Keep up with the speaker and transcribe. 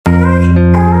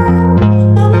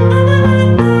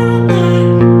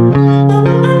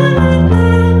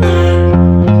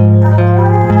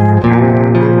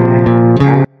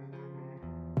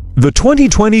The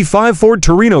 2025 Ford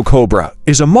Torino Cobra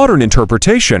is a modern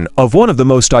interpretation of one of the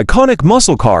most iconic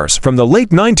muscle cars from the late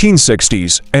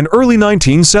 1960s and early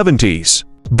 1970s,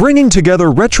 bringing together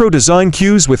retro design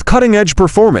cues with cutting-edge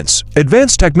performance,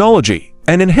 advanced technology,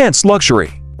 and enhanced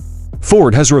luxury.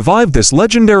 Ford has revived this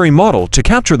legendary model to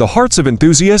capture the hearts of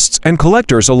enthusiasts and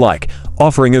collectors alike,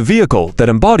 offering a vehicle that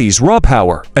embodies raw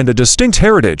power and a distinct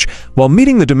heritage while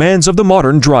meeting the demands of the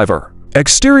modern driver.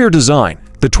 Exterior design.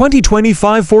 The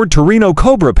 2025 Ford Torino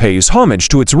Cobra pays homage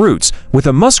to its roots, with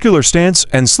a muscular stance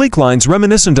and sleek lines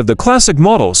reminiscent of the classic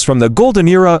models from the golden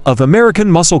era of American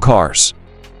muscle cars.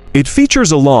 It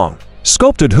features a long,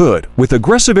 sculpted hood with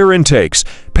aggressive air intakes,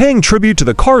 paying tribute to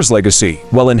the car's legacy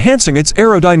while enhancing its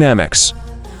aerodynamics.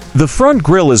 The front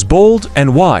grille is bold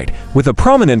and wide, with a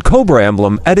prominent Cobra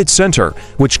emblem at its center,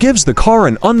 which gives the car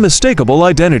an unmistakable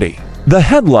identity. The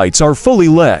headlights are fully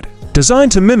LED,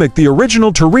 designed to mimic the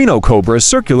original Torino Cobra's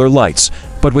circular lights,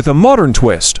 but with a modern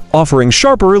twist, offering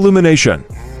sharper illumination.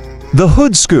 The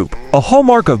hood scoop, a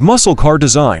hallmark of muscle car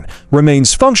design,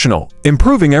 remains functional,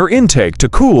 improving air intake to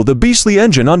cool the beastly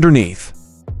engine underneath.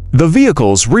 The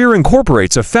vehicle's rear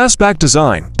incorporates a fastback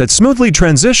design that smoothly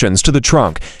transitions to the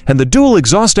trunk, and the dual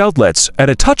exhaust outlets add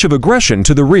a touch of aggression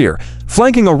to the rear,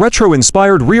 flanking a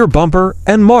retro-inspired rear bumper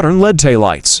and modern LED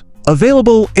taillights.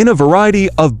 Available in a variety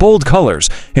of bold colors,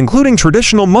 including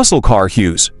traditional muscle car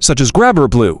hues such as Grabber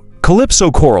Blue, Calypso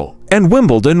Coral, and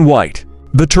Wimbledon White.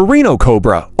 The Torino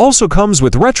Cobra also comes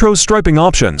with retro striping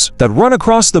options that run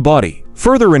across the body,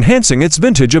 further enhancing its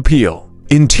vintage appeal.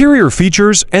 Interior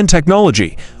features and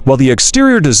technology. While the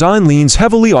exterior design leans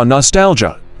heavily on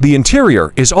nostalgia, the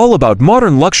interior is all about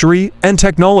modern luxury and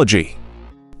technology.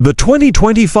 The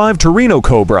 2025 Torino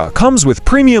Cobra comes with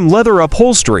premium leather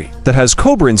upholstery that has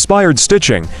Cobra-inspired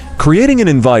stitching, creating an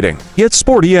inviting yet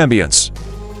sporty ambience.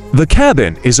 The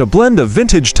cabin is a blend of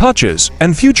vintage touches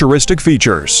and futuristic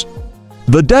features.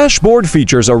 The dashboard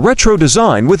features a retro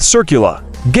design with circular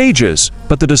gauges,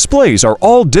 but the displays are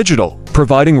all digital,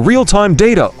 providing real-time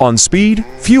data on speed,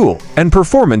 fuel, and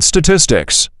performance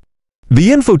statistics.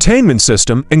 The infotainment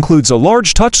system includes a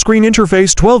large touchscreen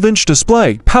interface 12-inch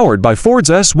display powered by Ford's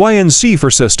SYNC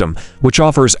system, which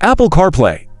offers Apple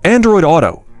CarPlay, Android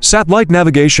Auto, satellite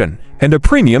navigation, and a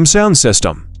premium sound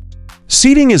system.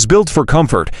 Seating is built for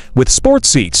comfort, with sports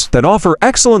seats that offer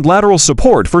excellent lateral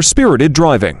support for spirited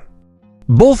driving.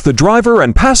 Both the driver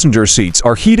and passenger seats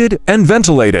are heated and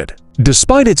ventilated.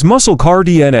 Despite its muscle car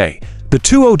DNA, the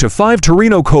 2025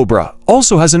 Torino Cobra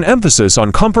also has an emphasis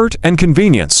on comfort and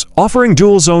convenience, offering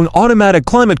dual-zone automatic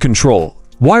climate control,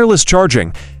 wireless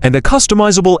charging, and a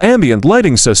customizable ambient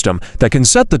lighting system that can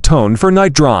set the tone for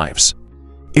night drives.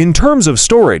 In terms of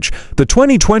storage, the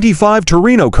 2025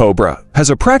 Torino Cobra has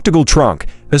a practical trunk,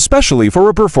 especially for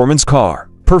a performance car.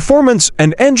 Performance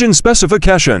and engine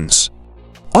specifications.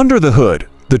 Under the hood,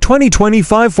 the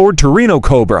 2025 Ford Torino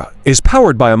Cobra is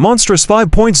powered by a monstrous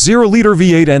 5.0-liter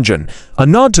V8 engine, a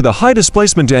nod to the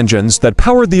high-displacement engines that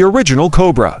powered the original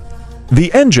Cobra. The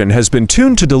engine has been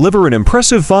tuned to deliver an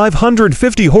impressive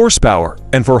 550 horsepower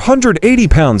and 480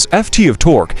 pounds-ft of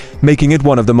torque, making it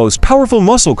one of the most powerful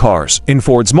muscle cars in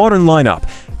Ford's modern lineup.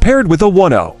 Paired with a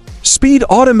 1.0-speed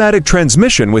automatic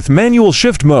transmission with manual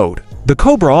shift mode, the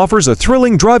Cobra offers a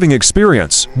thrilling driving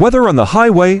experience, whether on the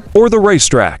highway or the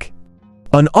racetrack.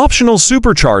 An optional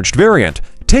supercharged variant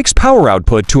takes power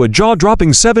output to a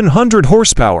jaw-dropping 700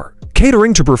 horsepower,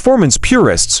 catering to performance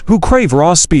purists who crave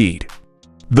raw speed.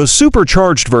 The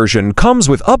supercharged version comes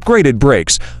with upgraded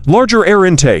brakes, larger air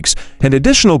intakes, and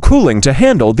additional cooling to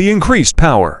handle the increased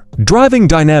power. Driving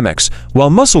dynamics. While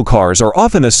muscle cars are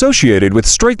often associated with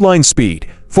straight-line speed,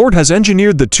 Ford has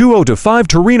engineered the 2025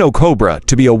 Torino Cobra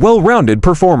to be a well-rounded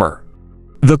performer.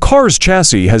 The car's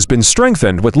chassis has been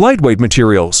strengthened with lightweight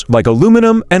materials like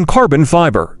aluminum and carbon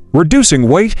fiber, reducing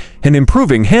weight and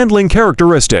improving handling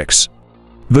characteristics.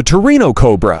 The Torino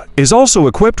Cobra is also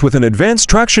equipped with an advanced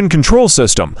traction control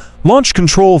system, launch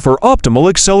control for optimal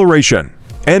acceleration,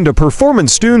 and a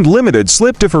performance-tuned limited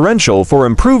slip differential for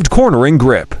improved cornering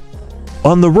grip.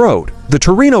 On the road, the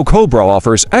Torino Cobra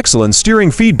offers excellent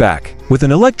steering feedback, with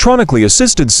an electronically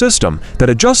assisted system that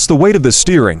adjusts the weight of the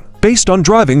steering based on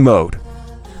driving mode.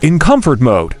 In comfort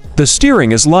mode, the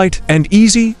steering is light and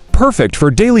easy, perfect for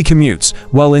daily commutes,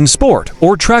 while in sport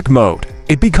or track mode,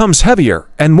 it becomes heavier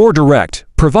and more direct,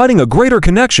 providing a greater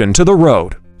connection to the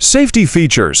road. Safety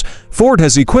features. Ford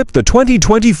has equipped the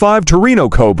 2025 Torino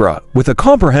Cobra with a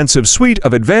comprehensive suite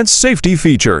of advanced safety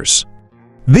features.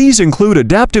 These include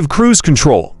adaptive cruise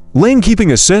control, lane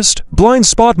keeping assist, blind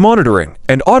spot monitoring,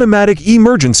 and automatic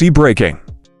emergency braking.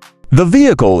 The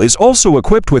vehicle is also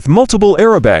equipped with multiple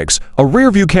airbags, a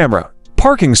rear-view camera,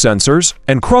 parking sensors,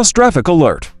 and cross-traffic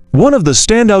alert. One of the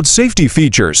standout safety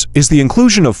features is the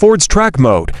inclusion of Ford's track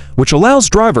mode, which allows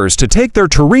drivers to take their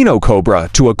Torino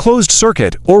Cobra to a closed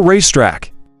circuit or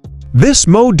racetrack. This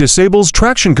mode disables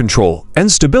traction control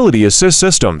and stability assist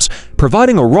systems,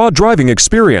 providing a raw driving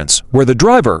experience where the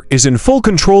driver is in full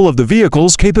control of the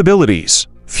vehicle's capabilities.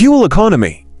 Fuel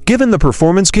economy. Given the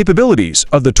performance capabilities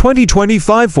of the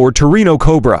 2025 Ford Torino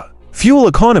Cobra, fuel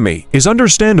economy is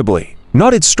understandably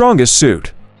not its strongest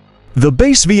suit. The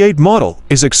base V8 model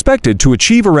is expected to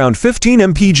achieve around 15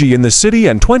 mpg in the city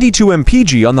and 22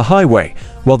 mpg on the highway,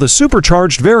 while the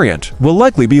supercharged variant will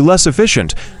likely be less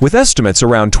efficient, with estimates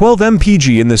around 12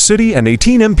 mpg in the city and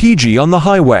 18 mpg on the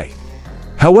highway.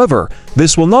 However,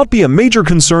 this will not be a major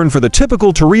concern for the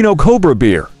typical Torino Cobra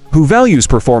buyer, who values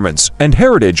performance and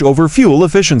heritage over fuel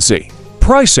efficiency.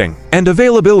 Pricing and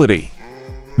availability.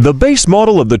 The base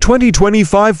model of the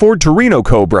 2025 Ford Torino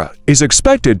Cobra is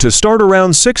expected to start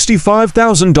around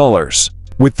 $65,000,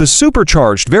 with the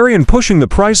supercharged variant pushing the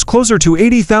price closer to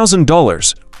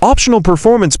 $80,000. Optional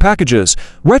performance packages,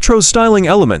 retro styling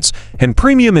elements, and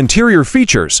premium interior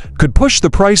features could push the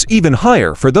price even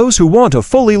higher for those who want a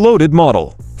fully loaded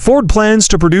model. Ford plans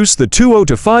to produce the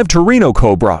 2025 Torino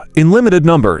Cobra in limited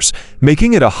numbers,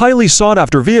 making it a highly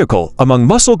sought-after vehicle among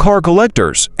muscle car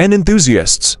collectors and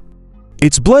enthusiasts.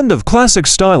 Its blend of classic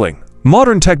styling,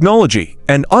 modern technology,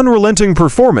 and unrelenting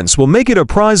performance will make it a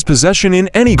prized possession in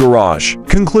any garage.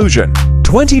 Conclusion: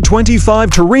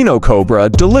 2025 Torino Cobra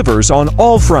delivers on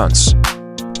all fronts.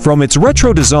 From its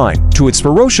retro design to its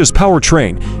ferocious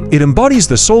powertrain, it embodies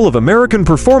the soul of American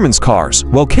performance cars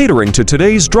while catering to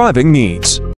today's driving needs.